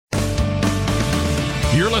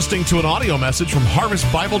You're listening to an audio message from Harvest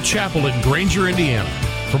Bible Chapel in Granger, Indiana.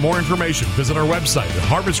 For more information, visit our website at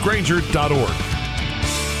harvestgranger.org.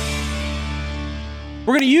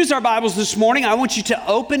 We're going to use our Bibles this morning. I want you to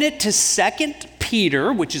open it to 2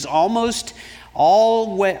 Peter, which is almost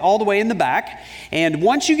all the way in the back. And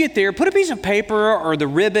once you get there, put a piece of paper or the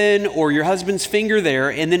ribbon or your husband's finger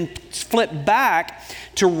there, and then flip back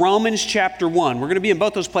to Romans chapter 1. We're going to be in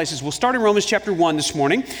both those places. We'll start in Romans chapter 1 this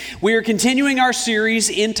morning. We are continuing our series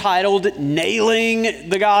entitled Nailing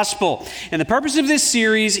the Gospel. And the purpose of this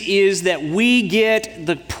series is that we get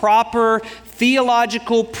the proper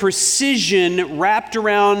theological precision wrapped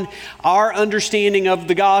around our understanding of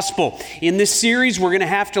the gospel. In this series, we're going to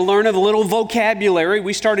have to learn a little vocabulary.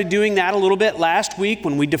 We started doing that a little bit last week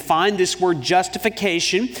when we defined this word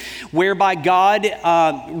justification, whereby God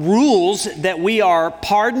rules that we are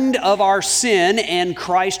pardoned of our sin and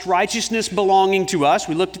Christ's righteousness belonging to us.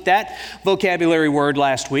 We looked at that vocabulary word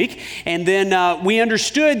last week. And then we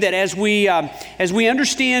understood that as we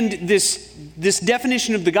understand this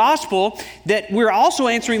definition of the gospel, that we're also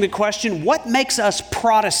answering the question, what makes us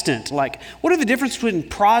Protestant? Like, what are the differences between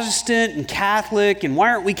Protestant and Catholic, and why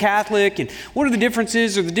aren't we Catholic? And what are the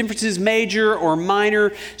differences? Are the differences major or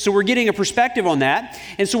minor? So we're getting a perspective on that.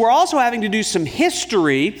 And so we're also having to do some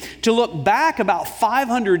history to look back about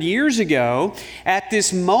 500 years ago at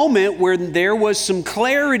this moment where there was some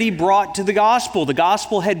clarity brought to the gospel. The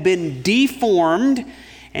gospel had been deformed,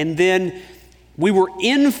 and then we were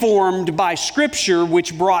informed by Scripture,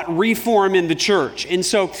 which brought reform in the church. And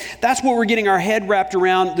so that's what we're getting our head wrapped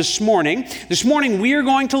around this morning. This morning, we are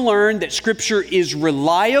going to learn that Scripture is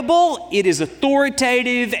reliable, it is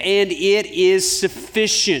authoritative, and it is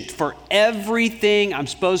sufficient for everything I'm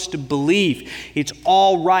supposed to believe. It's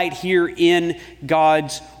all right here in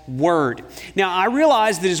God's Word. Now, I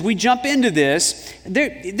realize that as we jump into this,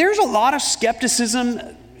 there's a lot of skepticism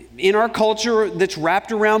in our culture that's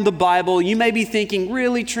wrapped around the Bible. You may be thinking,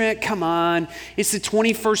 really, Trent, come on, it's the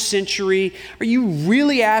 21st century. Are you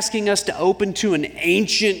really asking us to open to an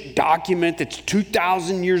ancient document that's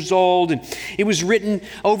 2,000 years old? And it was written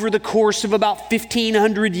over the course of about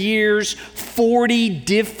 1,500 years, 40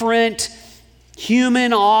 different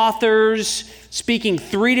human authors, speaking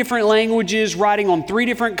 3 different languages, writing on 3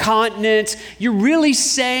 different continents. You're really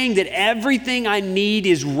saying that everything I need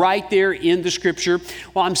is right there in the Scripture?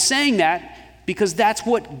 Well, I'm saying that because that's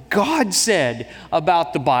what God said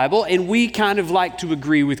about the Bible, and we kind of like to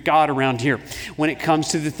agree with God around here when it comes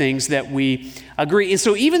to the things that we agree. And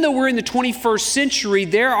so even though we're in the 21st century,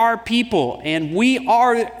 there are people, and we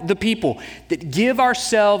are the people, that give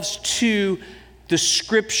ourselves to the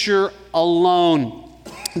Scripture alone.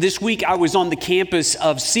 This week, I was on the campus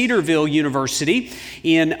of Cedarville University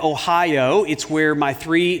in Ohio. It's where my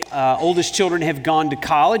 3 oldest children have gone to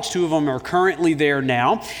college. 2 of them are currently there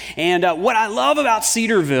now. And what I love about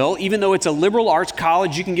Cedarville, even though it's a liberal arts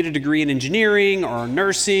college, you can get a degree in engineering or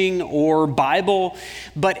nursing or Bible,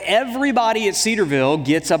 but everybody at Cedarville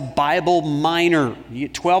gets a Bible minor. You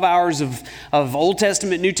get 12 hours of Old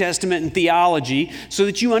Testament, New Testament, and theology so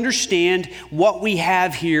that you understand what we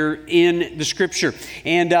have here in the Scripture.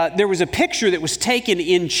 And there was a picture that was taken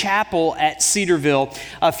in chapel at Cedarville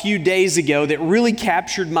a few days ago that really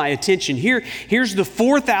captured my attention. Here's the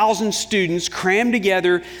 4,000 students crammed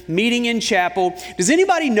together, meeting in chapel. Does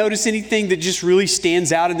anybody notice anything that just really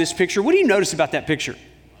stands out in this picture? What do you notice about that picture?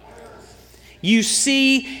 You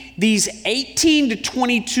see these 18 to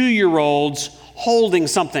 22-year-olds holding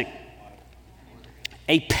something.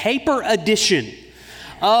 A paper edition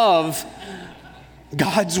of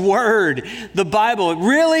God's Word, the Bible.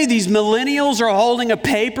 Really, these millennials are holding a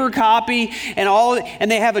paper copy and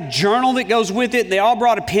they have a journal that goes with it. They all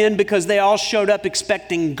brought a pen because they all showed up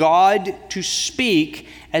expecting God to speak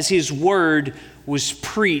as His Word was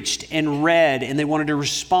preached and read, and they wanted to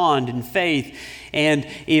respond in faith. And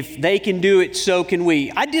if they can do it, so can we.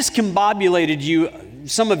 I discombobulated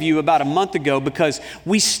some of you about a month ago because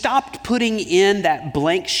we stopped putting in that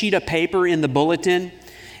blank sheet of paper in the bulletin.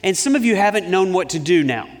 And some of you haven't known what to do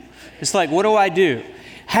now. It's like, what do I do?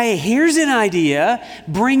 Hey, here's an idea.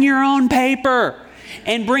 Bring your own paper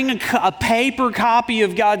and bring a paper copy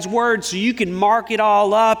of God's Word so you can mark it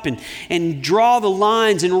all up and draw the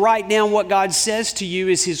lines and write down what God says to you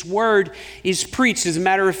as His Word is preached. As a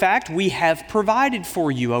matter of fact, we have provided for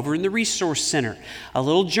you over in the Resource Center a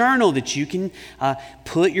little journal that you can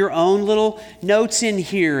put your own little notes in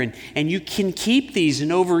here, and you can keep these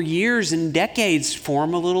and over years and decades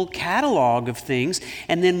form a little catalog of things.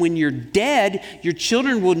 And then when you're dead, your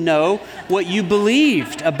children will know what you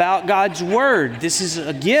believed about God's Word. This This is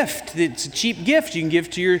a gift. It's a cheap gift you can give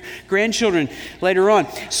to your grandchildren later on.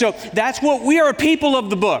 So that's what we are, a people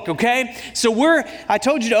of the book, okay? So I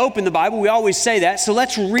told you to open the Bible. We always say that. So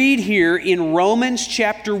let's read here in Romans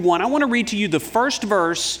chapter 1. I want to read to you the first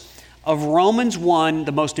verse of Romans 1,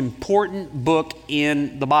 the most important book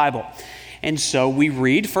in the Bible. And so we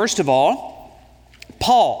read, first of all,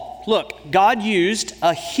 Paul. Look, God used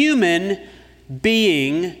a human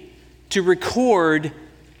being to record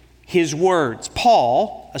his words.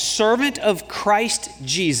 Paul, a servant of Christ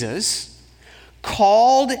Jesus,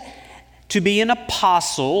 called to be an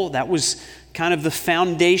apostle. That was kind of the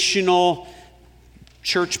foundational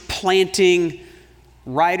church planting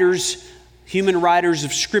writers, human writers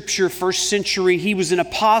of Scripture, first century. He was an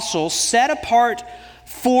apostle set apart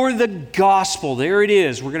for the gospel. There it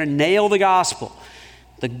is. We're going to nail the gospel.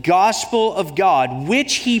 The gospel of God,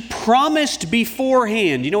 which he promised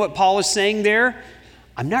beforehand. You know what Paul is saying there?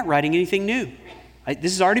 I'm not writing anything new.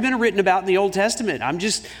 This has already been written about in the Old Testament. I'm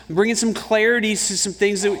bringing some clarity to some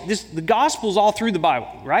things. The gospel is all through the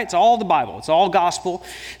Bible, right? It's all the Bible. It's all gospel.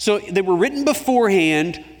 So they were written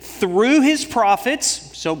beforehand through his prophets,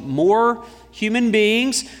 so more human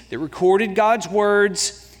beings that recorded God's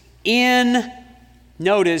words in,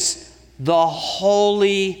 notice, the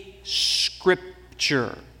Holy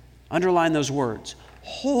Scripture. Underline those words.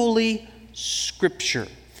 Holy Scripture.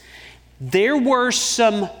 There were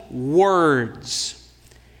some words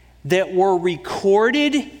that were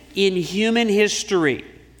recorded in human history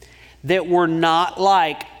that were not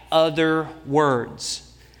like other words.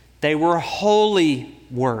 They were holy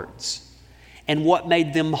words. And what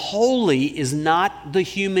made them holy is not the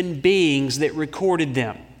human beings that recorded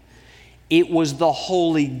them. It was the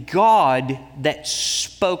holy God that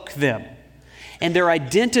spoke them. And they're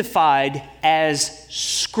identified as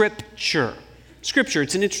Scripture. Scripture,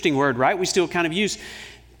 it's an interesting word, right? We still kind of use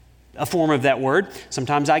a form of that word.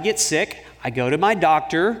 Sometimes I get sick, I go to my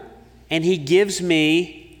doctor, and he gives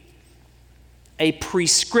me a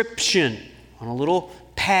prescription on a little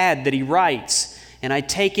pad that he writes, and I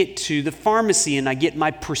take it to the pharmacy and I get my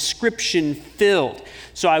prescription filled.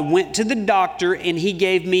 So I went to the doctor and he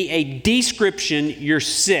gave me a description, you're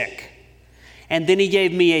sick. And then he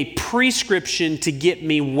gave me a prescription to get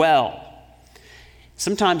me well.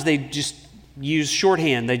 Sometimes they just use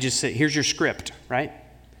shorthand. They just say, here's your script, right?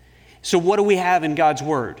 So what do we have in God's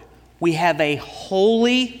Word? We have a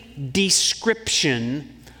holy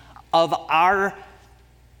description of our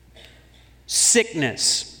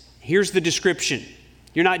sickness. Here's the description.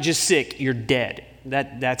 You're not just sick, you're dead.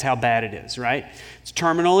 That's how bad it is, right? It's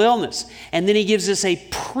terminal illness. And then he gives us a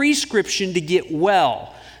prescription to get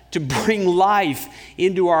well, to bring life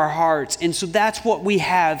into our hearts. And so that's what we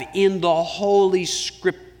have in the Holy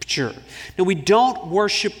Scripture. Now, we don't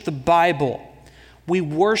worship the Bible. We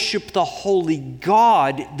worship the holy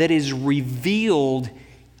God that is revealed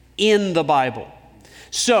in the Bible.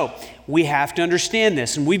 So, we have to understand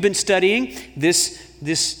this. And we've been studying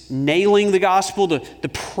this nailing the gospel.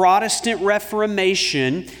 The Protestant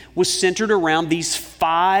Reformation was centered around these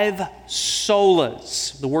 5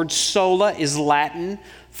 solas. The word sola is Latin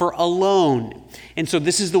for alone. And so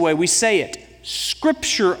this is the way we say it.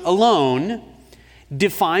 Scripture alone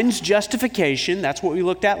defines justification. That's what we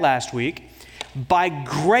looked at last week. By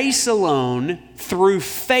grace alone, through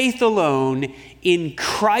faith alone, in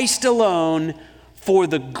Christ alone, for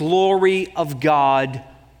the glory of God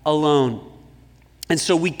alone. And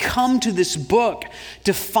so we come to this book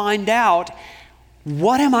to find out,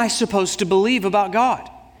 what am I supposed to believe about God?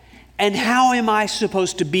 And how am I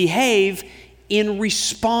supposed to behave in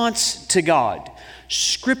response to God?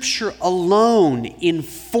 Scripture alone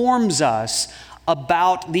informs us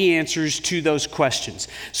about the answers to those questions.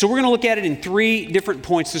 So we're going to look at it in 3 different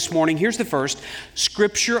points this morning. Here's the first.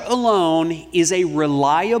 Scripture alone is a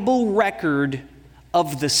reliable record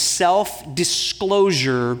of the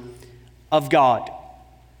self-disclosure of God.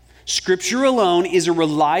 Scripture alone is a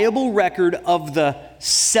reliable record of the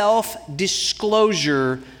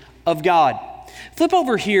self-disclosure of God. Flip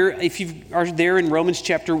over here, if you are there in Romans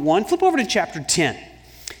chapter 1, flip over to chapter 10.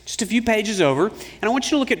 Just a few pages over, and I want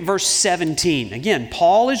you to look at verse 17. Again,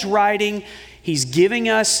 Paul is writing, he's giving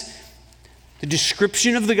us the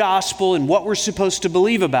description of the gospel and what we're supposed to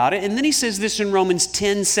believe about it. And then he says this in Romans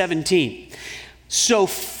 10:17. So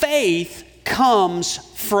faith comes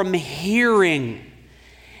from hearing,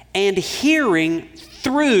 and hearing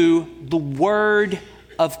through the word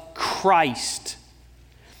of Christ.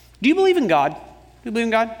 Do you believe in God? Do you believe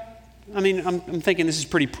in God? I mean, I'm thinking this is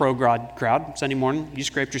pretty pro-God crowd. Sunday morning, you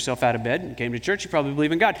scraped yourself out of bed and came to church, you probably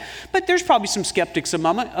believe in God. But there's probably some skeptics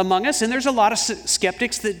among us, and there's a lot of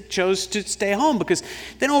skeptics that chose to stay home because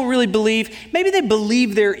they don't really believe. Maybe they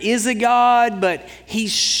believe there is a God, but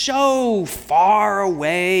he's so far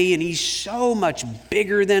away, and he's so much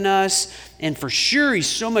bigger than us, and for sure, he's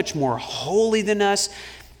so much more holy than us.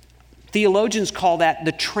 Theologians call that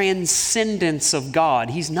the transcendence of God.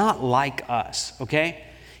 He's not like us, okay?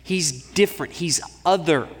 He's different. He's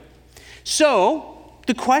other. So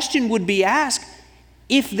the question would be asked,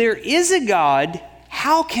 if there is a God,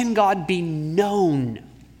 how can God be known?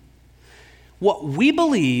 What we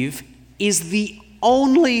believe is the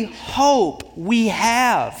only hope we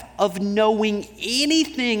have of knowing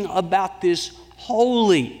anything about this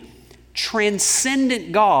holy,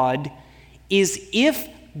 transcendent God is if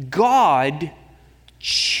God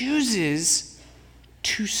chooses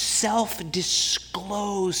to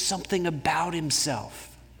self-disclose something about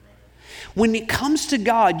himself. When it comes to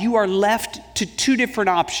God, you are left to two different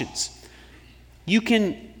options. You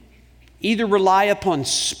can either rely upon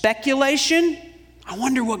speculation. I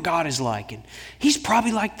wonder what God is like, and he's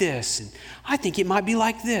probably like this, and I think it might be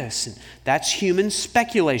like this, and that's human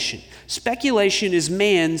speculation. Speculation is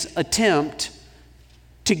man's attempt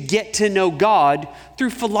to get to know God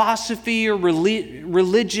through philosophy or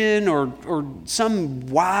religion or some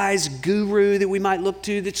wise guru that we might look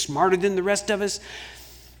to that's smarter than the rest of us.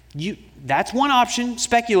 That's one option,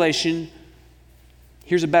 speculation.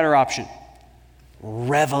 Here's a better option,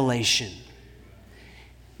 revelation.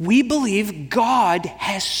 We believe God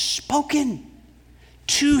has spoken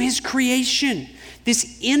to his creation.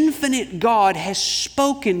 This infinite God has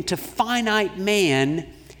spoken to finite man,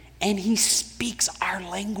 and he speaks our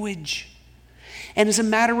language. And as a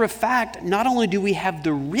matter of fact, not only do we have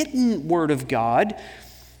the written word of God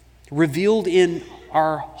revealed in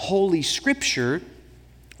our holy scripture,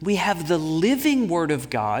 we have the living word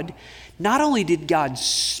of God. Not only did God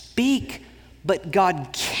speak, but God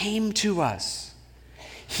came to us.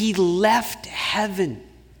 He left heaven.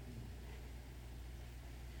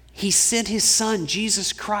 He sent his son,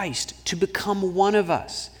 Jesus Christ, to become one of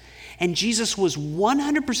us. And Jesus was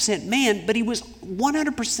 100% man, but he was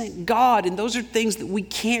 100% God. And those are things that we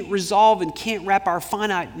can't resolve and can't wrap our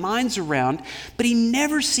finite minds around. But he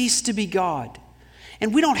never ceased to be God.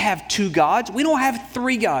 And we don't have two gods. We don't have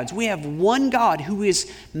three gods. We have one God who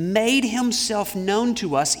has made himself known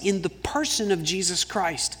to us in the person of Jesus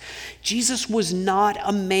Christ. Jesus was not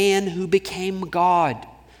a man who became God.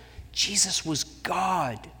 Jesus was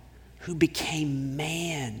God who became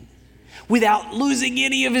man, without losing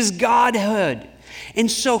any of his godhood. And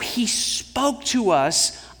so he spoke to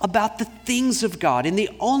us about the things of God. And the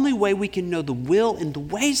only way we can know the will and the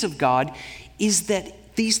ways of God is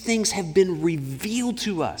that these things have been revealed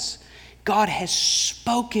to us. God has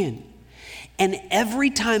spoken. And every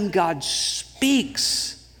time God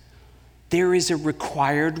speaks, there is a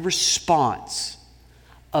required response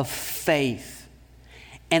of faith.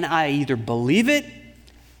 And I either believe it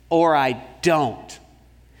or I don't.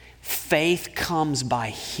 Faith comes by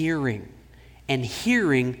hearing, and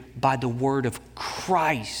hearing by the word of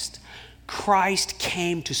Christ. Christ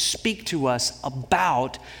came to speak to us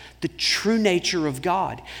about the true nature of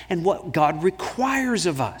God and what God requires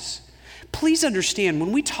of us. Please understand,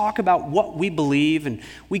 when we talk about what we believe and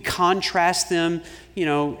we contrast them,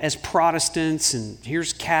 as Protestants, and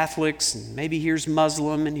here's Catholics, and maybe here's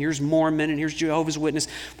Muslim, and here's Mormon, and here's Jehovah's Witness.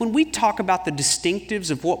 When we talk about the distinctives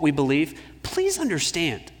of what we believe, please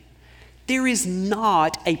understand, there is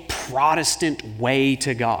not a Protestant way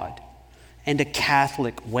to God and a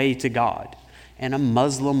Catholic way to God and a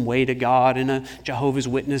Muslim way to God and a Jehovah's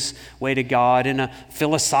Witness way to God and a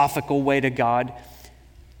philosophical way to God.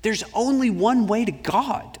 There's only one way to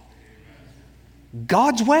God.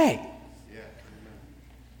 God's way.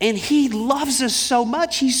 And he loves us so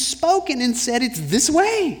much, he's spoken and said it's this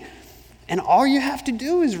way. And all you have to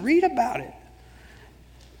do is read about it.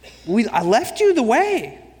 I left you the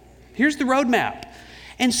way. Here's the roadmap.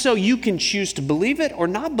 And so you can choose to believe it or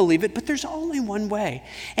not believe it, but there's only one way.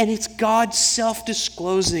 And it's God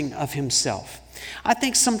self-disclosing of himself. I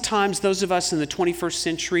think sometimes those of us in the 21st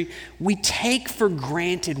century, we take for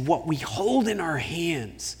granted what we hold in our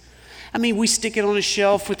hands. I mean, we stick it on a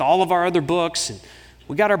shelf with all of our other books, and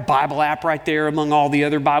we got our Bible app right there among all the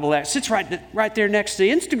other Bible apps. It sits right there next to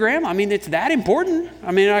Instagram. I mean, it's that important.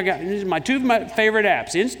 I mean, these are two of my favorite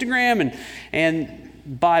apps, Instagram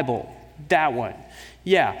and Bible, that one.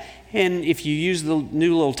 Yeah, and if you use the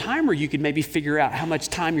new little timer, you could maybe figure out how much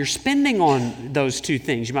time you're spending on those two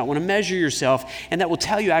things. You might want to measure yourself, and that will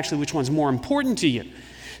tell you actually which one's more important to you.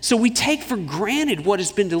 So we take for granted what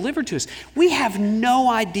has been delivered to us. We have no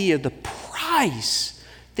idea the price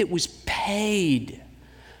that was paid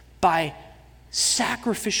by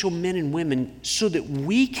sacrificial men and women so that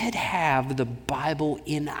we could have the Bible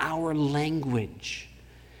in our language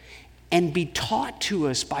and be taught to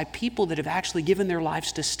us by people that have actually given their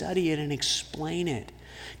lives to study it and explain it.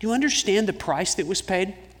 Do you understand the price that was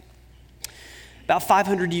paid? About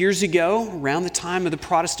 500 years ago, around the time of the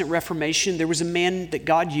Protestant Reformation, there was a man that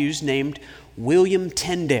God used named William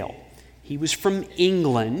Tyndale. He was from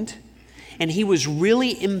England, and he was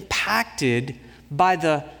really impacted by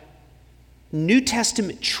the New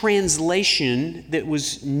Testament translation that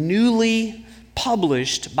was newly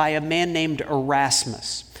published by a man named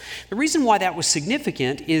Erasmus. The reason why that was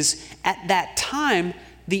significant is at that time,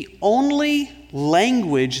 the only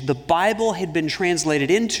language the Bible had been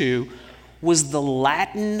translated into was the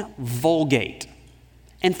Latin Vulgate.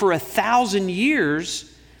 And for 1,000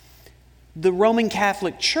 years, the Roman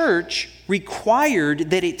Catholic Church required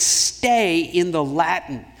that it stay in the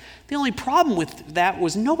Latin. The only problem with that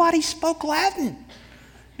was nobody spoke Latin.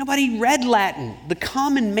 Nobody read Latin. The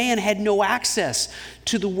common man had no access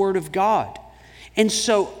to the Word of God. And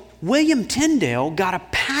so William Tyndale got a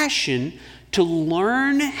passion to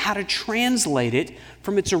learn how to translate it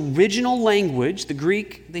from its original language, the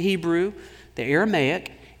Greek, the Hebrew, the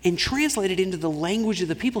Aramaic, and translate it into the language of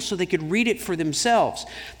the people so they could read it for themselves.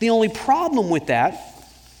 The only problem with that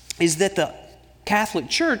is that the Catholic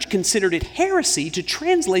Church considered it heresy to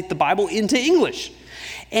translate the Bible into English.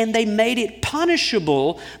 And they made it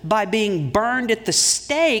punishable by being burned at the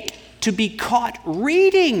stake to be caught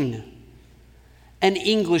reading an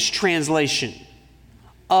English translation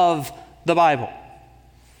of the Bible.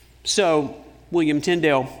 So William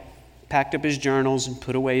Tyndale packed up his journals and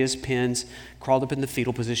put away his pens, crawled up in the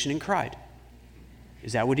fetal position and cried.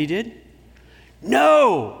 Is that what he did?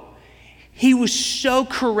 No! He was so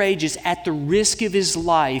courageous, at the risk of his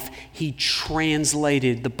life, he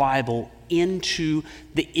translated the Bible into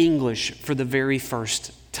the English for the very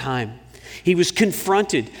first time. He was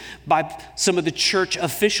confronted by some of the church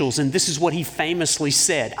officials, and this is what he famously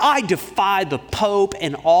said: "I defy the Pope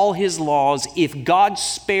and all his laws. If God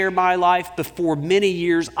spare my life before many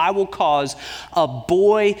years, I will cause a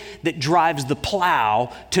boy that drives the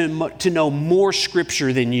plow to know more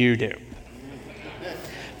scripture than you do."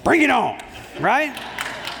 Bring it on, right?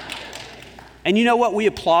 And you know what? We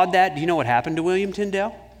applaud that. Do you know what happened to William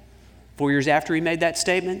Tyndale? 4 years after he made that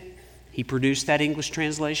statement, he produced that English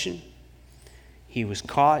translation. He was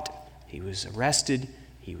caught, he was arrested,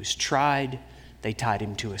 he was tried, they tied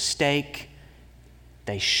him to a stake,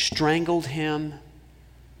 they strangled him,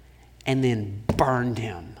 and then burned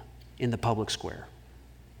him in the public square.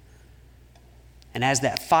 And as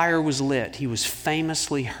that fire was lit, he was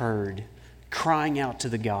famously heard crying out to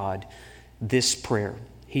the God this prayer.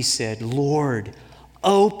 He said, "Lord,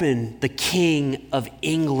 open the King of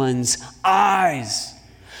England's eyes.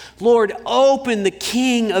 Lord, open the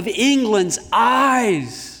King of England's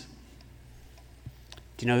eyes."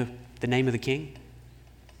 Do you know the name of the king?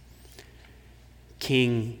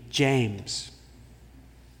 King James.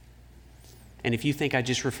 And if you think I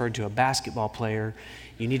just referred to a basketball player,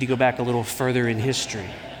 you need to go back a little further in history.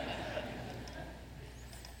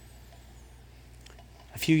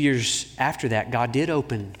 A few years after that, God did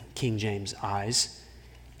open King James' eyes,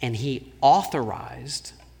 and he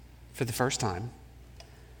authorized, for the first time,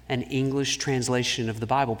 an English translation of the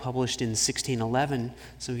Bible published in 1611.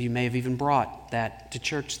 Some of you may have even brought that to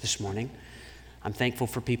church this morning. I'm thankful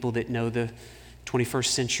for people that know the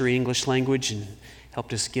 21st century English language and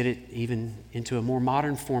helped us get it even into a more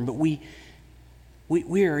modern form. But we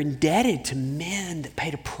are indebted to men that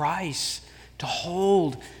paid a price to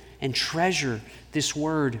hold and treasure this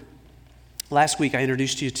word. Last week, I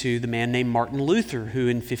introduced you to the man named Martin Luther, who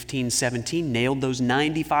in 1517 nailed those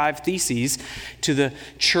 95 theses to the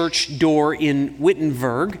church door in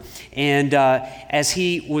Wittenberg. And as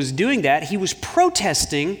he was doing that, he was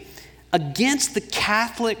protesting against the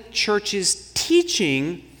Catholic Church's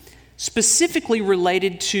teaching, specifically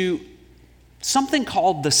related to something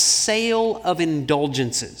called the sale of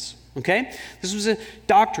indulgences. Okay? This was a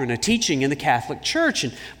doctrine, a teaching in the Catholic Church.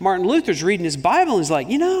 And Martin Luther's reading his Bible and he's like,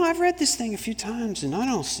 I've read this thing a few times and I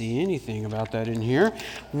don't see anything about that in here.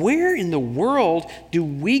 Where in the world do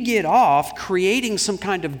we get off creating some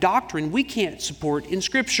kind of doctrine we can't support in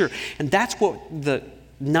Scripture? And that's what the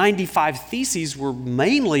 95 theses were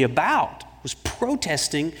mainly about, was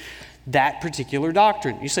protesting that particular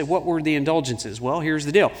doctrine. You say, what were the indulgences? Well, here's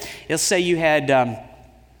the deal. Let's say you had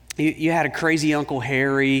You had a crazy Uncle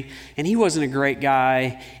Harry, and he wasn't a great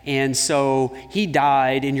guy, and so he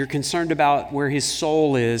died, and you're concerned about where his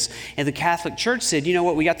soul is. And the Catholic Church said, you know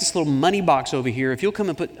what, we got this little money box over here. If you'll come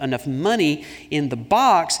and put enough money in the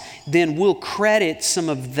box, then we'll credit some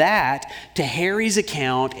of that to Harry's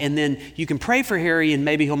account, and then you can pray for Harry, and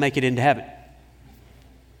maybe he'll make it into heaven.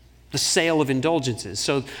 The sale of indulgences.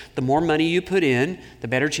 So the more money you put in, the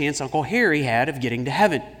better chance Uncle Harry had of getting to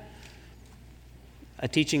heaven. A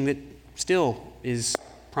teaching that still is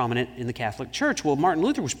prominent in the Catholic Church. Well, Martin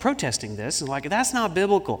Luther was protesting this and like, that's not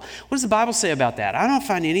biblical. What does the Bible say about that? I don't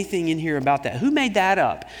find anything in here about that. Who made that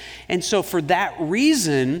up? And so for that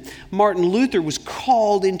reason, Martin Luther was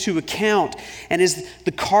called into account. And as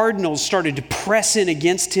the cardinals started to press in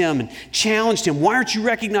against him and challenged him, why aren't you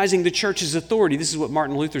recognizing the church's authority? This is what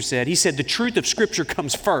Martin Luther said. He said, the truth of Scripture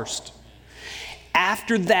comes first.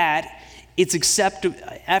 After that is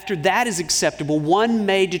acceptable, one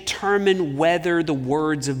may determine whether the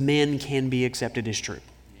words of men can be accepted as true.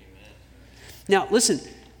 Amen. Now, listen,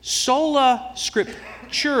 sola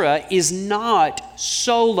scriptura is not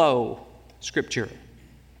solo scriptura.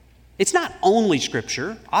 It's not only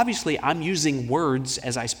Scripture. Obviously, I'm using words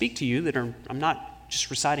as I speak to you I'm not just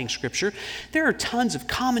reciting Scripture. There are tons of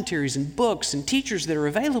commentaries and books and teachers that are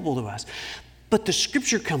available to us. But the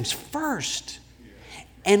Scripture comes first.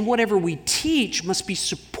 And whatever we teach must be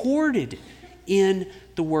supported in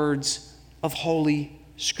the words of Holy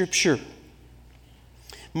Scripture.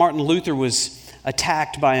 Martin Luther was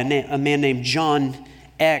attacked by a man named John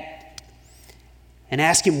Eck and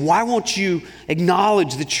asked him, why won't you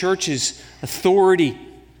acknowledge the church's authority?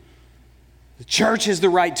 The church has the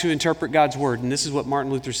right to interpret God's word. And this is what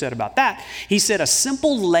Martin Luther said about that. He said, a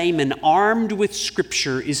simple layman armed with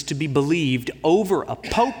Scripture is to be believed over a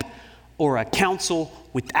pope or a council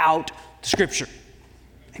without the Scripture.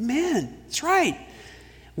 Amen. That's right.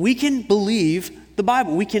 We can believe the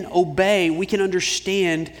Bible. We can obey. We can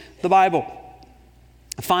understand the Bible.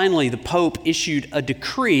 Finally, the Pope issued a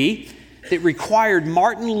decree that required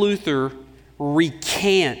Martin Luther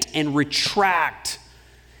recant and retract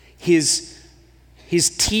his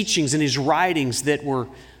teachings and his writings that were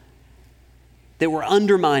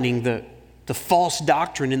undermining the false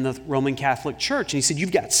doctrine in the Roman Catholic Church. And he said,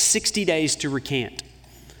 you've got 60 days to recant.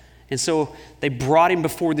 And so they brought him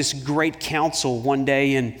before this great council one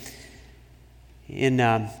day in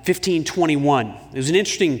 1521. It was an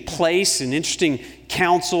interesting place, an interesting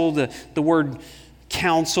council. The word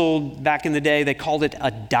council, back in the day, they called it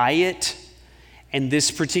a diet. And this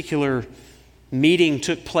particular meeting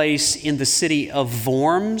took place in the city of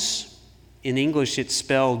Worms. In English, it's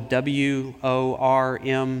spelled W-O-R-M-S.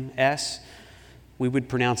 We would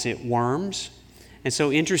pronounce it Worms. And so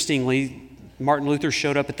interestingly, Martin Luther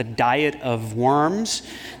showed up at the Diet of Worms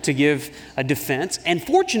to give a defense. And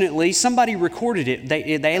fortunately, somebody recorded it.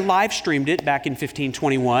 They live streamed it back in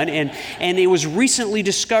 1521, and it was recently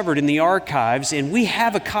discovered in the archives, and we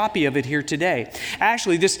have a copy of it here today.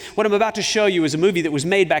 Actually, what I'm about to show you is a movie that was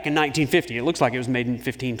made back in 1950. It looks like it was made in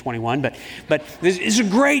 1521, but this is a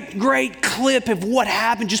great clip of what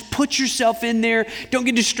happened. Just put yourself in there. Don't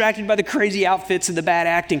get distracted by the crazy outfits and the bad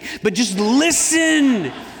acting, but just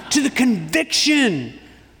listen to the conviction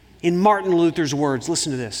in Martin Luther's words.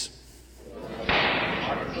 Listen to this.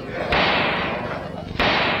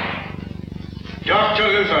 Dr.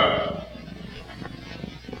 Luther,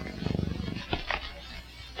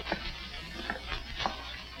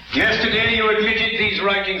 yesterday you admitted these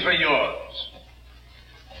writings were yours.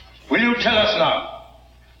 Will you tell us now,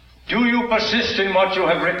 do you persist in what you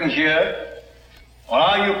have written here, or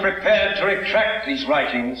are you prepared to retract these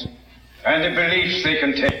writings and the beliefs they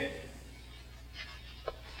contain?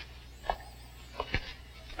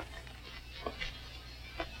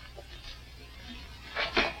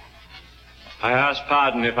 I ask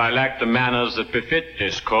pardon if I lack the manners that befit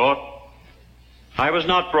this court. I was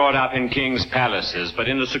not brought up in king's palaces, but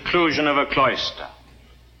in the seclusion of a cloister.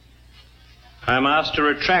 I am asked to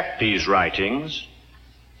retract these writings,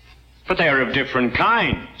 but they are of different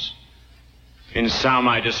kinds. In some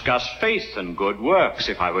I discuss faith and good works.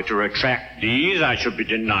 If I were to retract these, I should be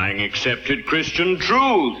denying accepted Christian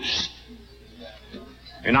truths.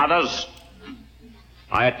 In others,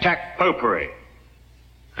 I attack popery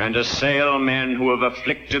and assail men who have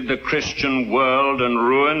afflicted the Christian world and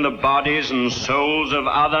ruined the bodies and souls of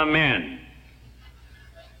other men.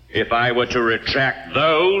 If I were to retract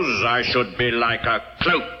those, I should be like a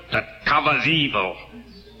cloak that covers evil.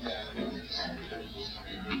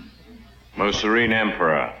 Most serene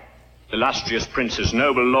Emperor, illustrious princes,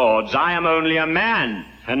 noble lords, I am only a man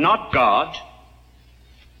and not God.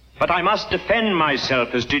 But I must defend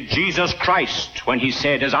myself as did Jesus Christ when he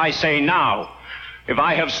said, as I say now, if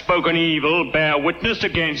I have spoken evil, bear witness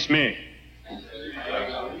against me.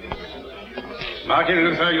 Martin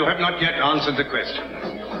Luther, you have not yet answered the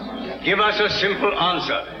question. Give us a simple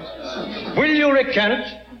answer. Will you recant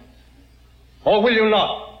or will you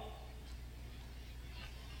not?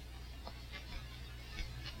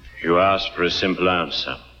 You asked for a simple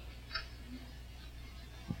answer.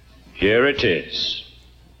 Here it is.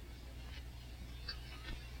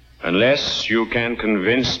 Unless you can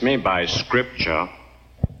convince me by Scripture,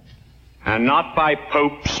 and not by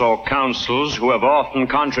popes or councils who have often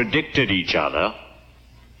contradicted each other,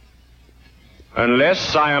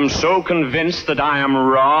 unless I am so convinced that I am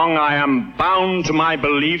wrong, I am bound to my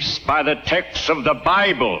beliefs by the text of the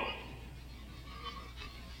Bible.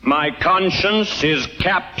 My conscience is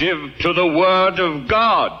captive to the Word of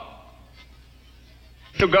God.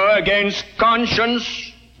 To go against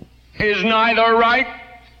conscience is neither right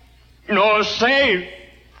nor safe.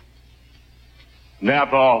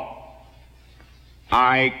 Therefore,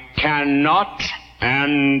 I cannot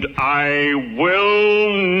and I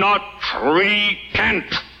will not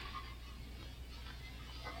recant.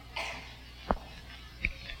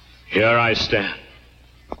 Here I stand.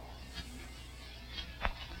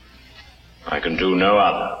 I can do no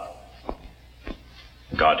other.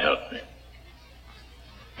 God help me.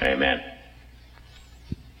 Amen.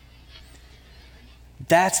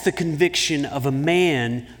 That's the conviction of a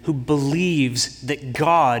man who believes that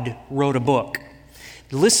God wrote a book.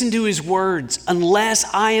 Listen to his words.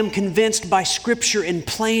 Unless I am convinced by Scripture and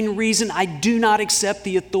plain reason, I do not accept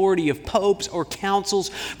the authority of popes or councils,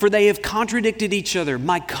 for they have contradicted each other.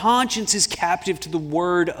 My conscience is captive to the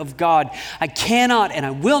Word of God. I cannot and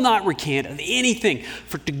I will not recant of anything,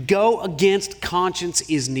 for to go against conscience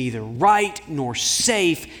is neither right nor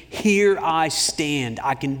safe. Here I stand.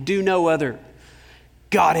 I can do no other.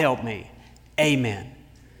 God help me. Amen.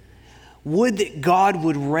 Would that God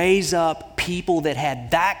would raise up people that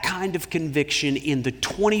had that kind of conviction in the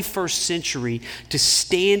 21st century to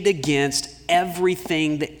stand against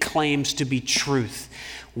everything that claims to be truth.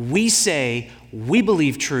 We say we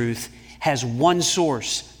believe truth has one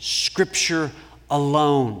source, Scripture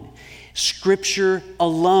alone. Scripture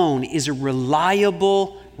alone is a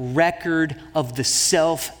reliable record of the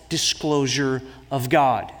self-disclosure of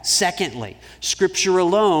God. Secondly, Scripture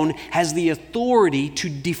alone has the authority to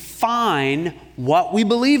define what we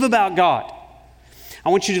believe about God. I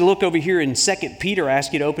want you to look over here in 2 Peter. I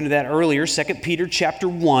asked you to open to that earlier, 2 Peter chapter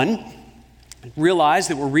 1. Realize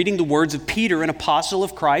that we're reading the words of Peter, an apostle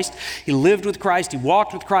of Christ. He lived with Christ, he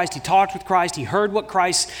walked with Christ, he talked with Christ, he heard what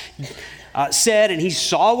Christ said, and he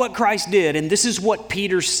saw what Christ did. And this is what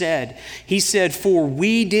Peter said. He said, "For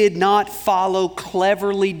we did not follow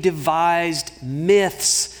cleverly devised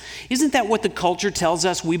myths." Isn't that what the culture tells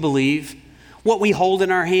us we believe? What we hold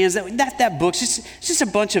in our hands, that book's just a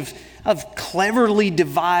bunch of cleverly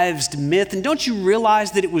devised myth. And don't you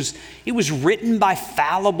realize that it was written by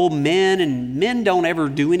fallible men, and men don't ever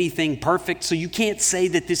do anything perfect, so you can't say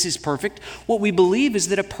that this is perfect. What we believe is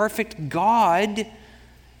that a perfect God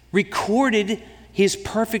recorded his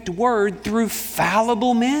perfect word through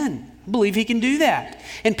fallible men. I believe he can do that.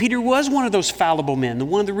 And Peter was one of those fallible men. And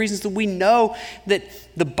one of the reasons that we know that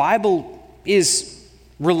the Bible is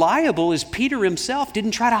reliable is Peter himself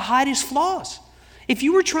didn't try to hide his flaws. If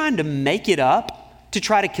you were trying to make it up to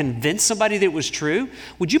try to convince somebody that it was true,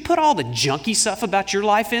 would you put all the junky stuff about your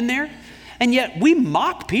life in there? And yet we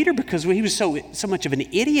mock Peter because he was so much of an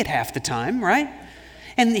idiot half the time, right?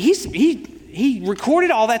 And he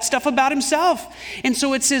recorded all that stuff about himself. And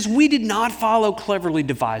so it says, we did not follow cleverly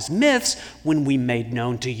devised myths when we made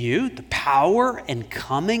known to you the power and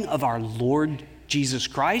coming of our Lord Jesus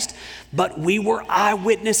Christ, but we were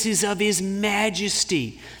eyewitnesses of his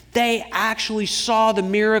majesty. They actually saw the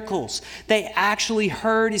miracles. They actually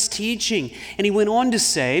heard his teaching. And he went on to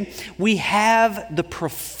say, we have the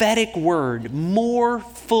prophetic word more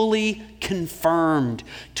fully confirmed,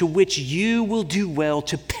 to which you will do well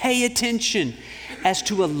to pay attention as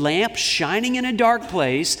to a lamp shining in a dark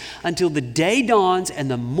place until the day dawns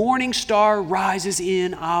and the morning star rises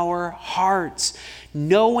in our hearts.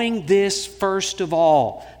 Knowing this first of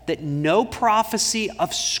all, that no prophecy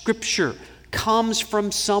of Scripture comes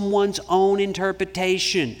from someone's own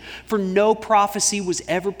interpretation. For no prophecy was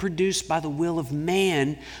ever produced by the will of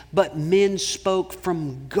man, but men spoke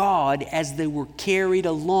from God as they were carried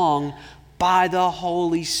along by the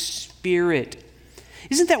Holy Spirit.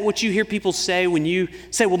 Isn't that what you hear people say when you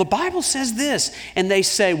say, well, the Bible says this? And they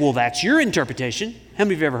say, well, that's your interpretation. How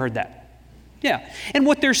many of you have ever heard that? Yeah. And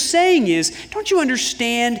what they're saying is, don't you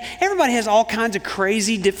understand? Everybody has all kinds of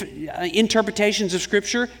crazy interpretations of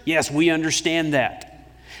Scripture. Yes, we understand that.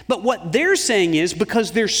 But what they're saying is,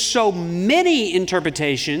 because there's so many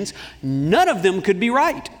interpretations, none of them could be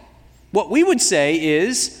right. What we would say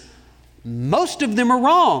is, most of them are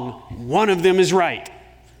wrong. One of them is right.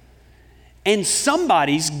 And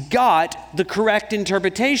somebody's got the correct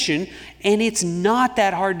interpretation, and it's not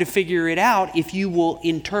that hard to figure it out if you will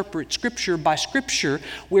interpret Scripture by Scripture.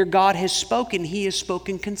 Where God has spoken, He has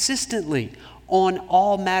spoken consistently on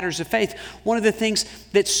all matters of faith. One of the things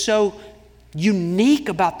that's so unique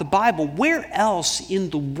about the Bible, where else in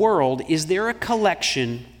the world is there a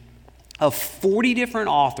collection of 40 different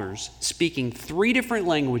authors speaking 3 different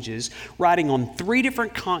languages, writing on 3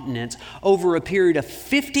 different continents over a period of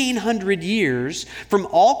 1,500 years from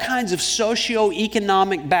all kinds of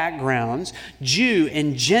socioeconomic backgrounds, Jew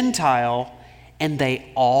and Gentile, and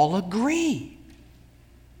they all agree?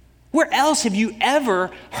 Where else have you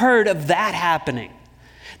ever heard of that happening?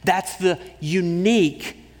 That's the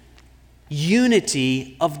unique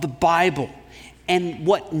unity of the Bible. And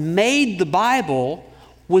what made the Bible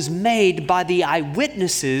was made by the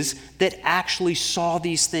eyewitnesses that actually saw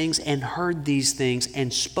these things and heard these things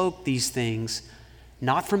and spoke these things,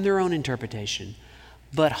 not from their own interpretation,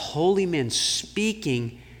 but holy men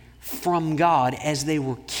speaking from God as they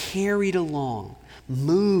were carried along,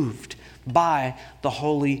 moved by the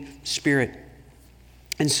Holy Spirit.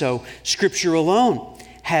 And so Scripture alone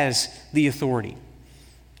has the authority.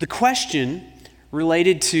 The question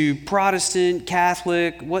related to Protestant,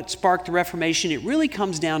 Catholic, what sparked the Reformation, it really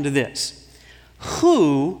comes down to this.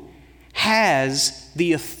 Who has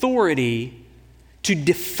the authority to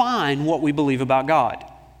define what we believe about God?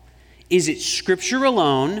 Is it Scripture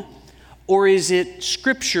alone, or is it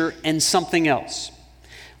Scripture and something else?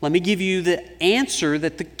 Let me give you the answer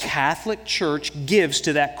that the Catholic Church gives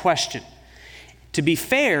to that question. To be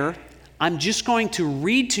fair, I'm just going to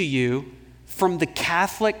read to you from the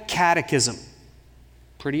Catholic Catechism.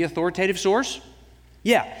 Pretty authoritative source?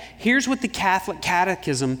 Yeah. Here's what the Catholic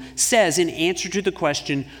Catechism says in answer to the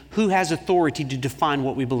question, who has authority to define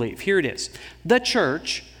what we believe? Here it is. The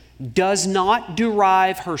Church does not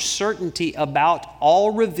derive her certainty about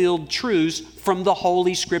all revealed truths from the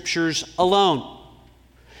Holy Scriptures alone.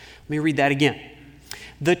 Let me read that again.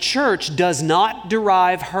 The Church does not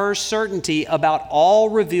derive her certainty about all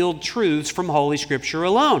revealed truths from Holy Scripture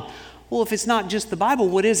alone. Well, if it's not just the Bible,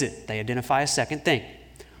 what is it? They identify a second thing.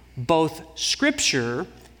 Both Scripture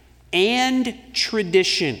and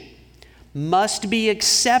tradition must be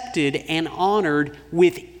accepted and honored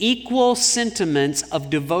with equal sentiments of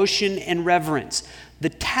devotion and reverence. The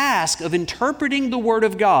task of interpreting the Word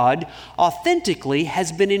of God authentically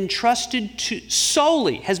has been entrusted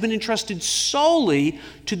solely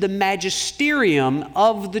to the magisterium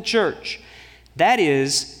of the Church. That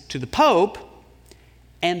is, to the Pope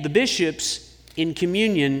and the bishops in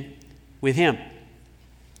communion with him.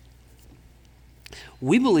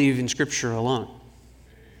 We believe in Scripture alone.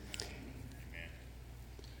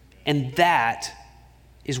 And that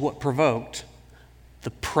is what provoked the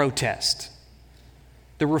protest.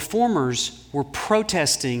 The Reformers were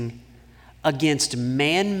protesting against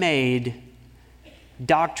man-made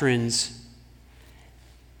doctrines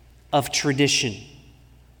of tradition.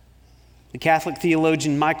 The Catholic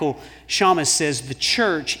theologian Michael Shamus says the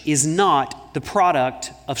Church is not the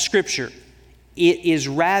product of Scripture. It is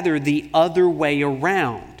rather the other way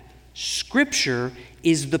around. Scripture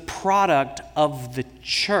is the product of the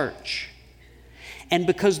Church. And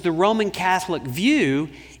because the Roman Catholic view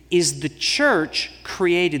is the Church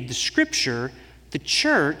created the Scripture, the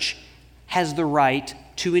Church has the right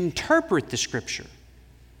to interpret the Scripture.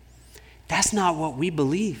 That's not what we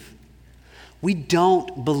believe. We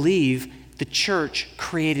don't believe the Church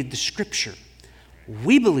created the Scripture.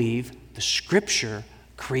 We believe the Scripture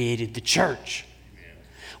created the Church.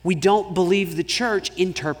 We don't believe the Church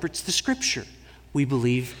interprets the Scripture. We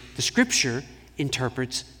believe the Scripture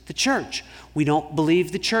interprets the Church. We don't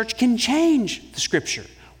believe the Church can change the Scripture.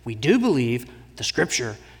 We do believe the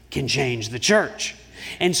Scripture can change the Church.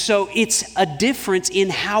 And so it's a difference in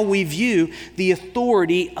how we view the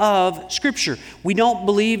authority of Scripture. We don't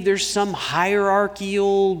believe there's some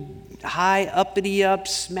hierarchical, high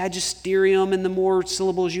uppity-ups, magisterium, and the more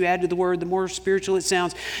syllables you add to the word, the more spiritual it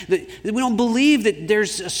sounds. We don't believe that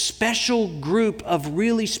there's a special group of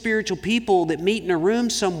really spiritual people that meet in a room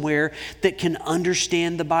somewhere that can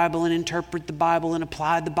understand the Bible and interpret the Bible and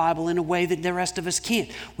apply the Bible in a way that the rest of us can't.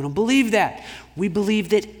 We don't believe that. We believe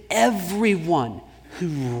that everyone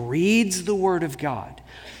who reads the Word of God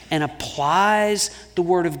and applies the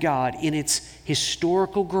Word of God in its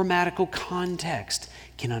historical, grammatical context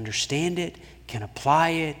can understand it, can apply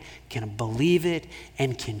it, can believe it,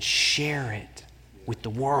 and can share it with the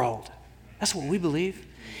world. That's what we believe.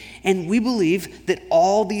 And we believe that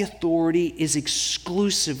all the authority is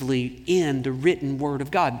exclusively in the written Word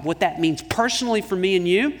of God. What that means personally for me and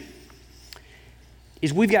you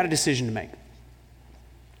is we've got a decision to make.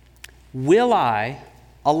 Will I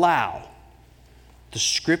allow the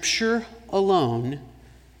Scripture alone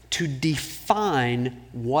to define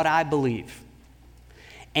what I believe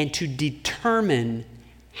and to determine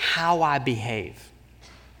how I behave?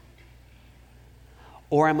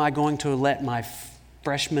 Or am I going to let my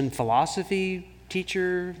freshman philosophy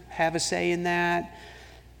teacher have a say in that?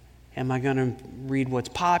 Am I going to read what's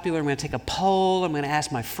popular? Am I going to take a poll? Am I going to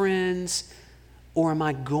ask my friends? Or am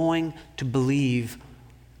I going to believe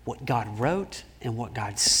what God wrote and what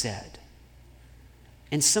God said?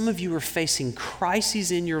 And some of you are facing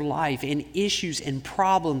crises in your life and issues and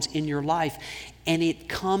problems in your life, and it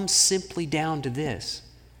comes simply down to this.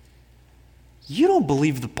 You don't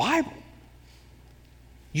believe the Bible.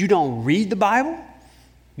 You don't read the Bible.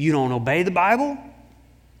 You don't obey the Bible.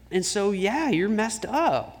 And so, yeah, you're messed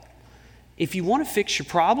up. If you want to fix your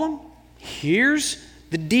problem, here's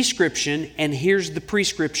the description and here's the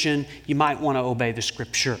prescription. You might want to obey the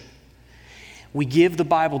Scripture. We give the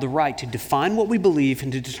Bible the right to define what we believe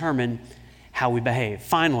and to determine how we behave.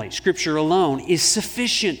 Finally, Scripture alone is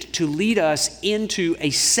sufficient to lead us into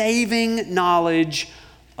a saving knowledge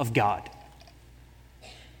of God.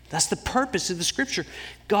 That's the purpose of the Scripture.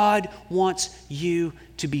 God wants you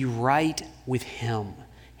to be right with Him,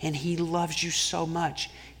 and He loves you so much.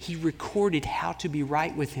 He recorded how to be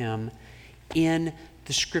right with Him in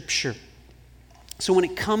the Scripture. So when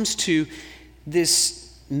it comes to this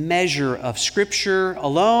measure of Scripture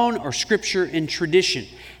alone or Scripture and tradition,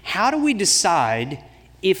 how do we decide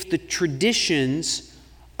if the traditions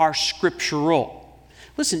are scriptural?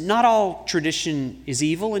 Listen, not all tradition is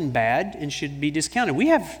evil and bad and should be discounted. We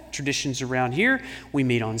have traditions around here. We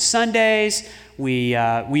meet on Sundays. We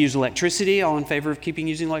use electricity. All in favor of keeping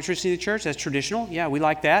using electricity in the church? That's traditional. Yeah, we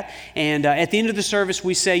like that. And at the end of the service,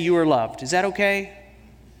 we say, "You are loved." Is that okay?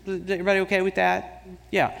 Is everybody okay with that?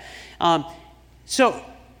 Yeah. So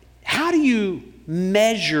how do you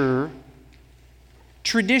measure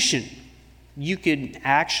tradition? You could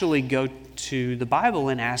actually go to the Bible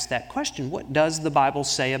and ask that question. What does the Bible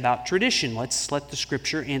say about tradition? Let's let the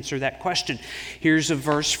Scripture answer that question. Here's a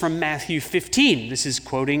verse from Matthew 15. This is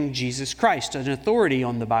quoting Jesus Christ, an authority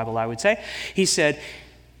on the Bible, I would say. He said,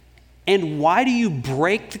 "And why do you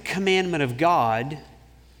break the commandment of God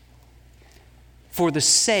for the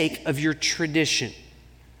sake of your tradition?"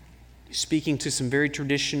 Speaking to some very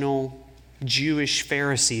traditional Jewish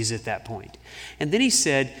Pharisees at that point. And then he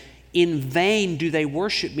said, "In vain do they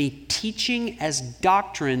worship me, teaching as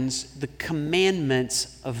doctrines the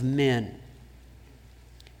commandments of men."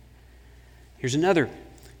 Here's another,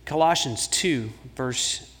 Colossians 2,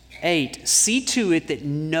 verse 8. "See to it that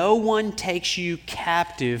no one takes you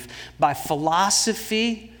captive by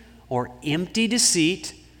philosophy or empty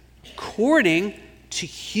deceit, according to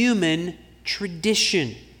human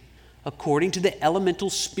tradition, according to the elemental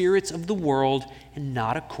spirits of the world, and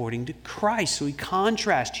not according to Christ." So we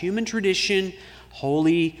contrast human tradition,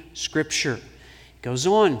 Holy Scripture. It goes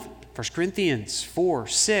on, 1 Corinthians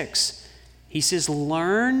 4:6. He says,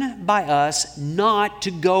 "Learn by us not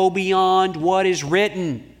to go beyond what is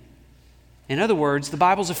written." In other words, the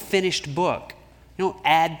Bible's a finished book. You don't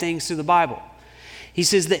add things to the Bible. He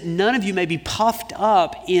says that none of you may be puffed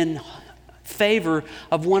up in favor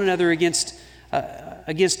of one another against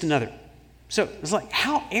another. So it's like,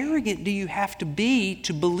 how arrogant do you have to be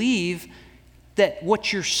to believe that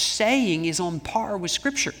what you're saying is on par with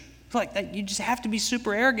Scripture? It's like that, you just have to be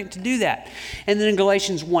super arrogant to do that. And then in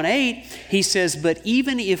Galatians 1:8, he says, "But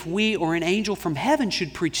even if we or an angel from heaven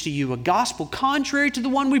should preach to you a gospel contrary to the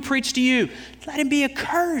one we preach to you, let him be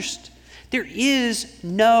accursed." There is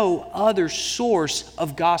no other source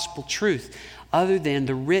of gospel truth other than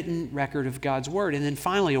the written record of God's word. And then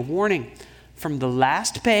finally, a warning from the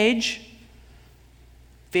last page,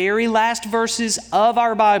 very last verses of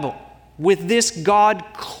our Bible. With this, God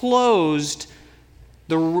closed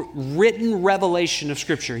the written revelation of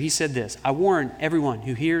Scripture. He said this, "I warn everyone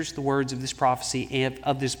who hears the words of this prophecy and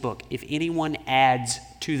of this book, if anyone adds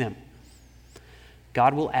to them,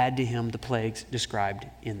 God will add to him the plagues described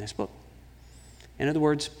in this book." In other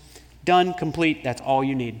words, done, complete, that's all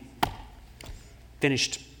you need.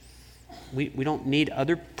 Finished. We don't need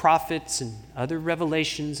other prophets and other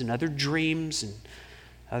revelations and other dreams and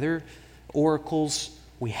other oracles.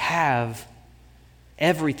 We have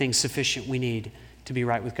everything sufficient we need to be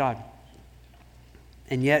right with God.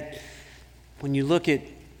 And yet, when you look at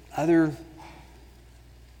other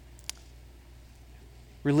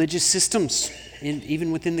religious systems,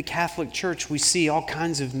 even within the Catholic Church, we see all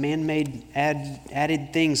kinds of man-made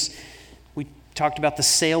added things. We talked about the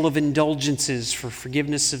sale of indulgences for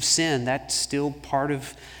forgiveness of sin. That's still part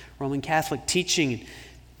of Roman Catholic teaching.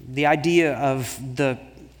 The idea of the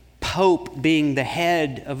Pope being the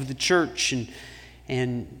head of the church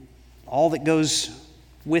and all that goes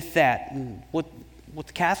with that. And what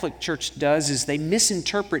the Catholic Church does is they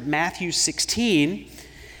misinterpret Matthew 16,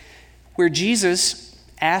 where Jesus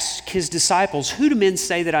asks his disciples, "Who do men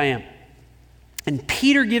say that I am?" And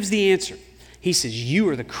Peter gives the answer. He says, "You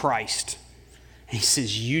are the Christ." And he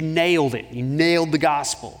says, "You nailed it. You nailed the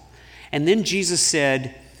gospel." And then Jesus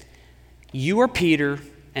said, "You are Peter,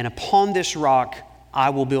 and upon this rock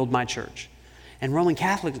I will build my church." And Roman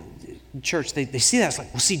Catholic Church, they see that. It's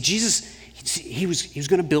like, well, see, Jesus, he was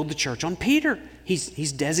going to build the church on Peter.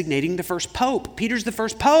 He's designating the first pope. Peter's the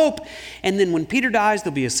first pope. And then when Peter dies,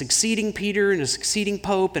 there'll be a succeeding Peter and a succeeding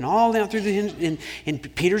pope and all down through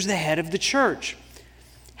and Peter's the head of the church.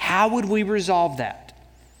 How would we resolve that?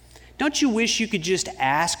 Don't you wish you could just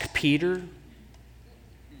ask Peter,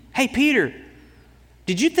 "Hey, Peter,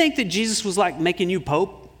 did you think that Jesus was like making you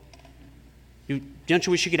pope?" Don't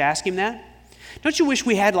you wish you could ask him that? Don't you wish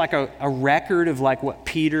we had like a record of like what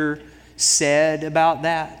Peter said about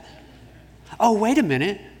that? Oh, wait a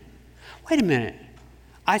minute.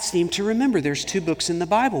 I seem to remember there's 2 books in the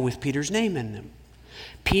Bible with Peter's name in them.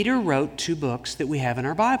 Peter wrote 2 books that we have in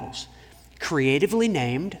our Bibles, creatively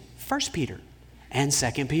named 1 Peter and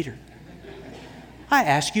 2 Peter. I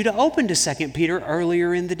asked you to open to 2 Peter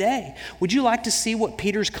earlier in the day. Would you like to see what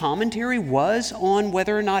Peter's commentary was on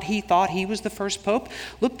whether or not he thought he was the first pope?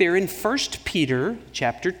 Look there in 1 Peter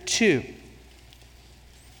chapter 2.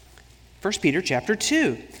 1 Peter chapter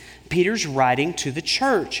 2. Peter's writing to the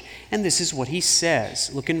church, and this is what he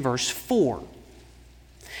says. Look in verse 4.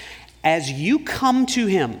 "As you come to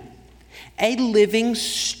him, a living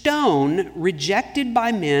stone rejected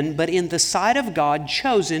by men, but in the sight of God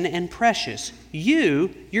chosen and precious,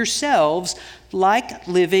 you yourselves, like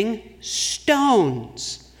living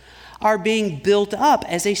stones, are being built up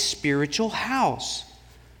as a spiritual house."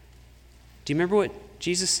 Do you remember what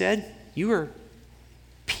Jesus said? You are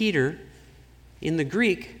Peter. In the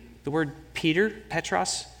Greek, the word Peter,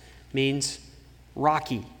 Petros, means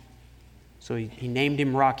rocky. So he named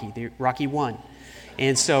him Rocky, Rocky 1.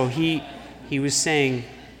 And so he was saying,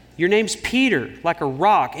 your name's Peter, like a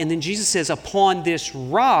rock. And then Jesus says, upon this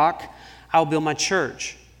rock, I'll build my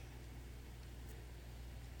church.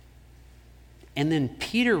 And then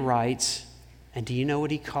Peter writes, and do you know what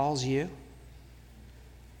he calls you?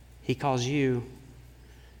 He calls you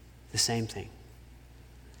the same thing.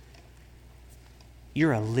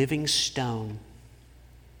 You're a living stone.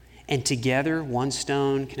 And together, one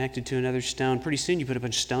stone connected to another stone. Pretty soon you put a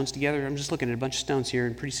bunch of stones together. I'm just looking at a bunch of stones here,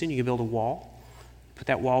 and pretty soon you can build a wall. Put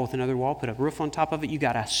that wall with another wall, put a roof on top of it. You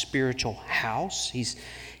got a spiritual house. He's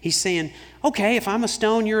saying, okay, if I'm a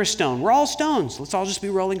stone, you're a stone. We're all stones. Let's all just be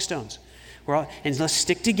rolling stones. And let's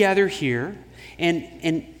stick together here.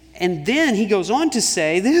 And then he goes on to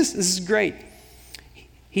say this is great.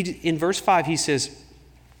 In verse 5, he says,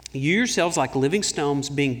 you yourselves like living stones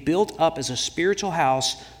being built up as a spiritual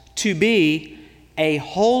house to be a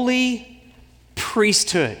holy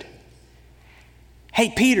priesthood. Hey,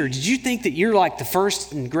 Peter, did you think that you're like the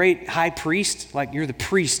first and great high priest? Like you're the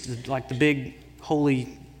priest, like the big,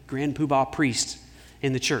 holy, grand poobah priest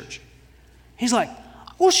in the church. He's like,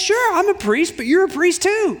 well, sure, I'm a priest, but you're a priest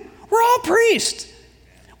too. We're all priests.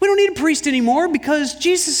 We don't need a priest anymore because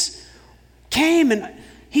Jesus came and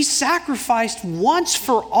he sacrificed once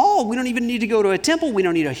for all. We don't even need to go to a temple. We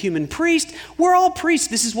don't need a human priest. We're all priests.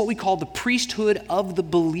 This is what we call the priesthood of the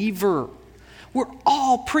believer. We're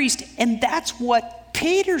all priests. And that's what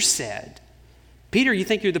Peter said. Peter, you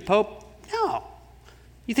think you're the Pope? No.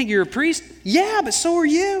 You think you're a priest? Yeah, but so are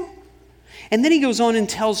you. And then he goes on and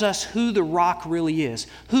tells us who the rock really is.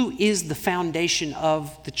 Who is the foundation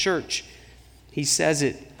of the church? He says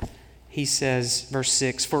it. He says, verse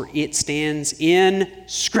 6, for it stands in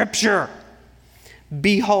Scripture.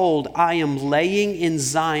 Behold, I am laying in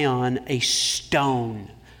Zion a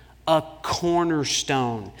stone, a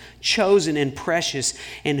cornerstone, chosen and precious,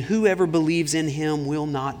 and whoever believes in him will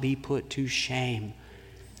not be put to shame.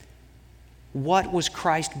 What was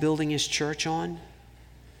Christ building his church on?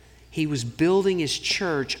 He was building his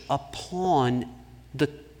church upon the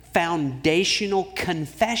foundational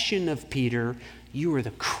confession of Peter, you are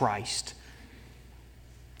the Christ.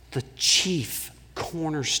 the chief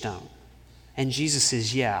cornerstone. And Jesus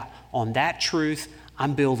says, yeah, on that truth,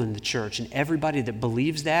 I'm building the church. And everybody that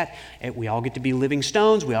believes that, we all get to be living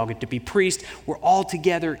stones. We all get to be priests. We're all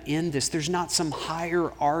together in this. There's not some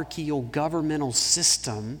hierarchical governmental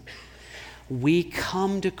system. We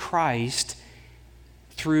come to Christ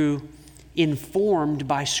through informed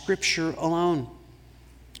by Scripture alone.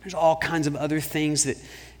 There's all kinds of other things that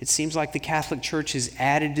it seems like the Catholic Church has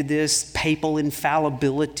added to this. Papal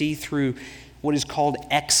infallibility through what is called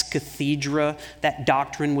ex cathedra. That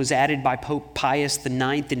doctrine was added by Pope Pius IX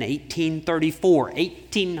in 1834.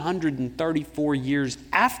 1834 years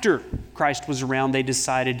after Christ was around, they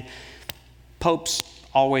decided Pope's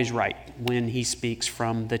always right when he speaks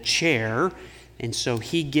from the chair, and so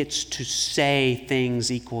he gets to say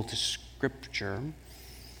things equal to Scripture.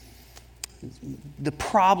 The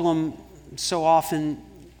problem so often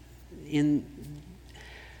in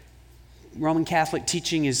Roman Catholic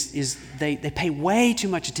teaching is they pay way too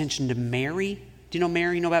much attention to Mary. Do you know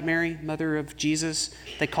Mary? You know about Mary, mother of Jesus?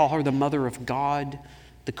 They call her the mother of God,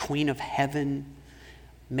 the queen of heaven,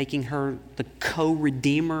 making her the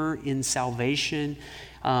co-redeemer in salvation.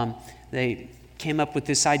 They came up with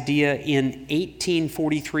this idea in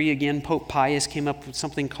 1843. Again, Pope Pius came up with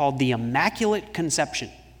something called the Immaculate Conception.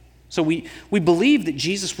 So we believe that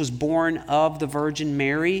Jesus was born of the Virgin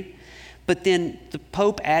Mary, but then the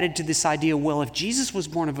Pope added to this idea, well, if Jesus was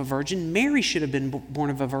born of a virgin, Mary should have been born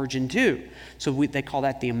of a virgin too. So they call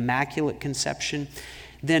that the Immaculate Conception.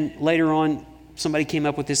 Then later on, somebody came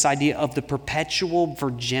up with this idea of the perpetual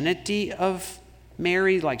virginity of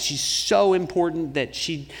Mary. Like, she's so important that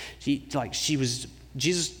she was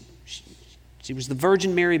the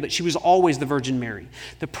Virgin Mary, but she was always the Virgin Mary.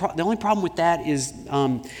 The only problem with that is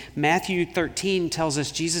Matthew 13 tells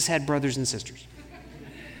us Jesus had brothers and sisters.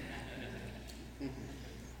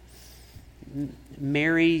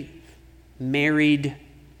 Mary married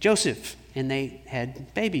Joseph, and they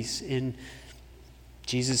had babies. And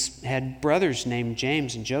Jesus had brothers named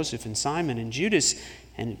James and Joseph and Simon and Judas.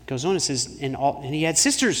 And it goes on and says, and he had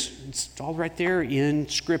sisters. It's all right there in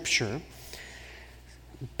Scripture.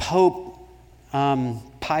 Pope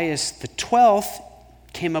Pius XII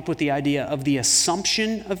came up with the idea of the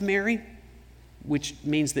Assumption of Mary, which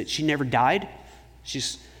means that she never died.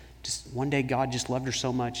 She's just one day God just loved her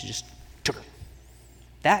so much, he just took her.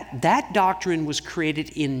 That doctrine was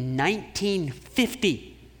created in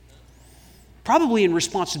 1950, probably in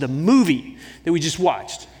response to the movie that we just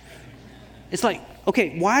watched. It's like,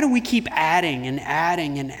 okay, why do we keep adding and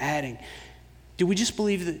adding and adding? Do we just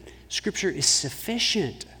believe that Scripture is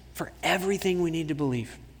sufficient for everything we need to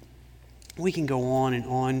believe? We can go on and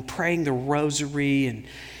on, praying the rosary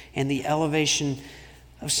and the elevation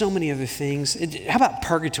of so many other things. How about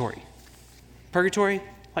purgatory? Purgatory?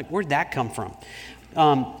 Like, where'd that come from?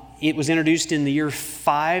 It was introduced in the year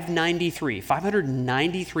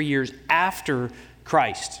 593 years after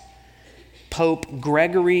Christ. Pope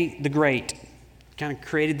Gregory the Great kind of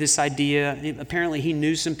created this idea. Apparently he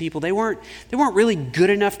knew some people. They weren't really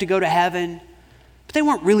good enough to go to heaven, but they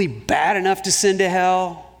weren't really bad enough to send to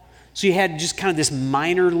hell. So you had just kind of this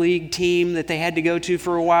minor league team that they had to go to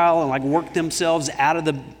for a while and like work themselves out of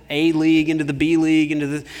the A league into the B league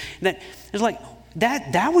it's like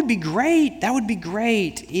that would be great. That would be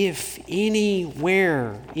great if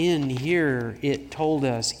anywhere in here it told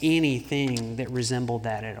us anything that resembled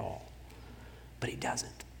that at all. But he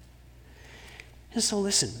doesn't. And so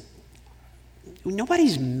listen,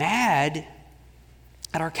 nobody's mad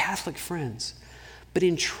at our Catholic friends, but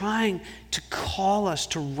in trying to call us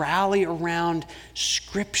to rally around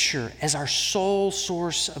Scripture as our sole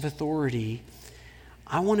source of authority,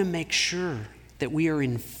 I want to make sure that we are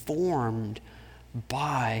informed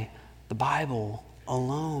by the Bible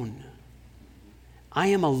alone. I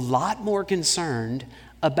am a lot more concerned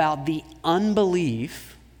about the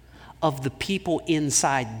unbelief of the people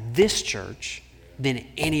inside this church than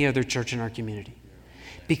any other church in our community,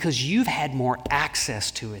 because you've had more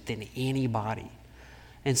access to it than anybody.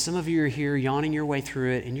 And some of you are here yawning your way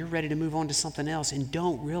through it and you're ready to move on to something else and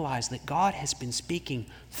don't realize that God has been speaking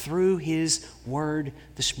through His Word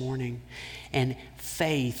this morning. And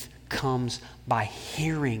faith comes by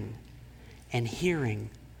hearing, and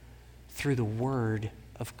hearing through the Word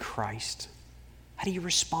of Christ. How do you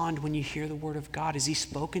respond when you hear the Word of God? Has He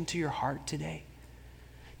spoken to your heart today?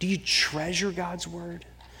 Do you treasure God's Word?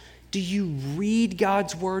 Do you read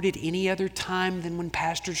God's Word at any other time than when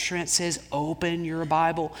Pastor Trent says, open your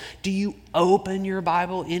Bible? Do you open your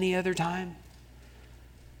Bible any other time?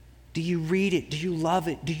 Do you read it? Do you love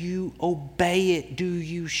it? Do you obey it? Do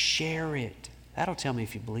you share it? That'll tell me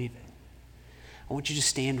if you believe it. I want you to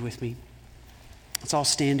stand with me. Let's all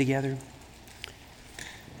stand together.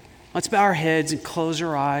 Let's bow our heads and close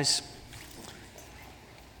our eyes.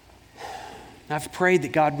 I've prayed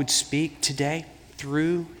that God would speak today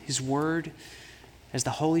through His Word as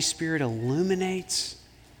the Holy Spirit illuminates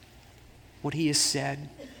what He has said.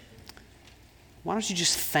 Why don't you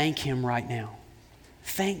just thank Him right now?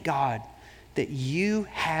 Thank God that you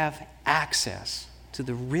have access to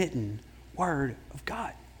the written Word of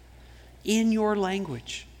God in your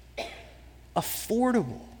language,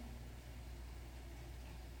 affordable.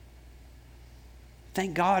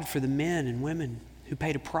 Thank God for the men and women who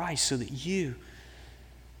paid a price so that you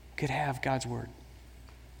could have God's Word.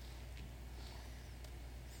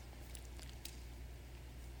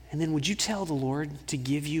 And then would you tell the Lord to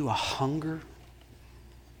give you a hunger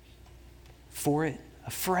for it,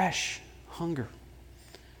 a fresh hunger?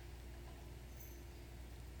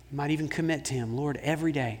 You might even commit to Him, Lord,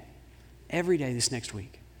 every day this next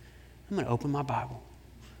week, I'm going to open my Bible.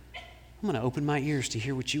 I'm going to open my ears to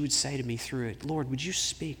hear what you would say to me through it. Lord, would you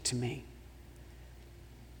speak to me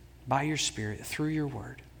by your Spirit through your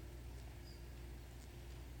Word?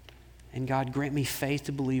 And God, grant me faith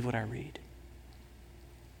to believe what I read.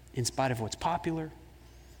 In spite of what's popular,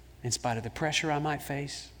 in spite of the pressure I might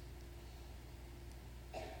face.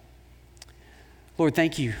 Lord,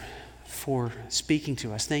 thank you for speaking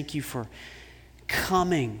to us. Thank you for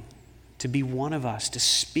coming to be one of us, to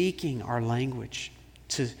speaking our language,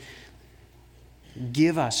 to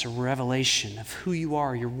give us a revelation of who you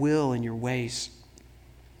are, your will and your ways.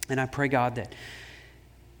 And I pray, God, that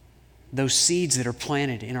those seeds that are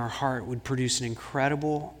planted in our heart would produce an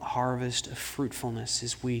incredible harvest of fruitfulness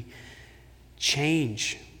as we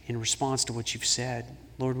change in response to what you've said.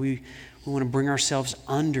 Lord, we want to bring ourselves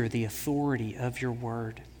under the authority of your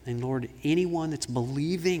word. And Lord, anyone that's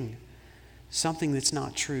believing something that's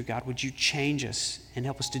not true, God, would you change us and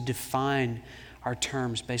help us to define our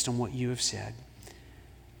terms based on what you have said.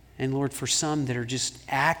 And Lord, for some that are just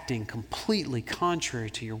acting completely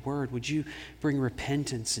contrary to your word, would you bring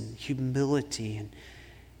repentance and humility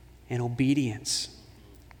and obedience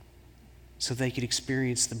so they could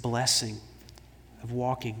experience the blessing of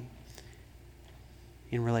walking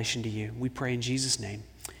in relation to you. We pray in Jesus' name,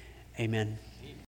 amen.